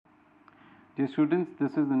Dear students,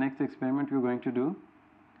 this is the next experiment we are going to do.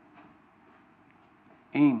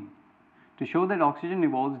 Aim: to show that oxygen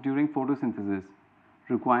evolves during photosynthesis.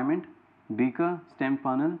 Requirement: beaker, stem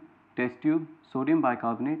funnel, test tube, sodium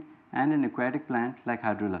bicarbonate and an aquatic plant like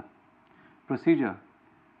hydrilla. Procedure: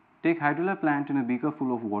 take hydrilla plant in a beaker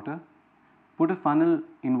full of water, put a funnel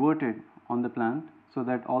inverted on the plant so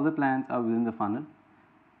that all the plants are within the funnel.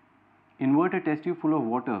 Invert a test tube full of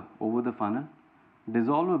water over the funnel.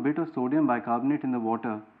 Dissolve a bit of sodium bicarbonate in the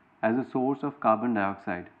water as a source of carbon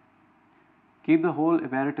dioxide. Keep the whole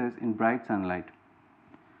apparatus in bright sunlight.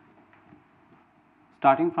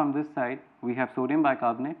 Starting from this side, we have sodium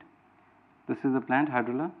bicarbonate. This is the plant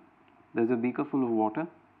hydrilla. There is a beaker full of water,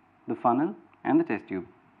 the funnel and the test tube.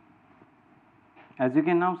 As you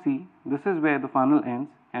can now see, this is where the funnel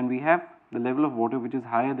ends and we have the level of water which is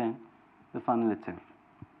higher than the funnel itself.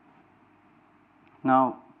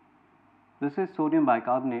 Now, this is sodium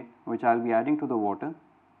bicarbonate which I will be adding to the water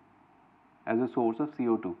as a source of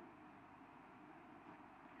CO2.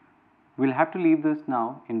 We will have to leave this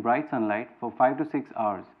now in bright sunlight for 5 to 6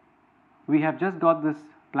 hours. We have just got this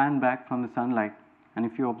plant back from the sunlight, and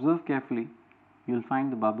if you observe carefully, you will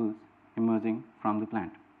find the bubbles emerging from the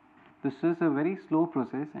plant. This is a very slow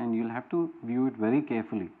process and you will have to view it very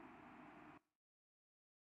carefully.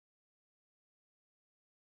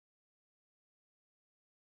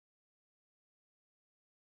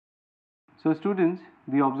 So students,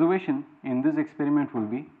 the observation in this experiment will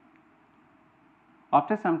be: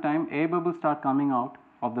 after some time, air bubbles start coming out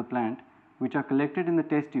of the plant which are collected in the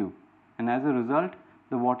test tube, and as a result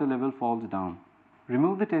the water level falls down.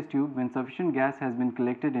 Remove the test tube when sufficient gas has been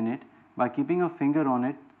collected in it by keeping a finger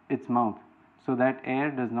on its mouth so that air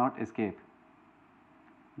does not escape.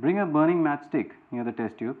 Bring a burning matchstick near the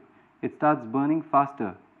test tube. It starts burning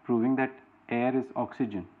faster, proving that air is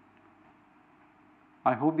oxygen.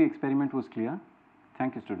 I hope the experiment was clear.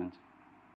 Thank you, students.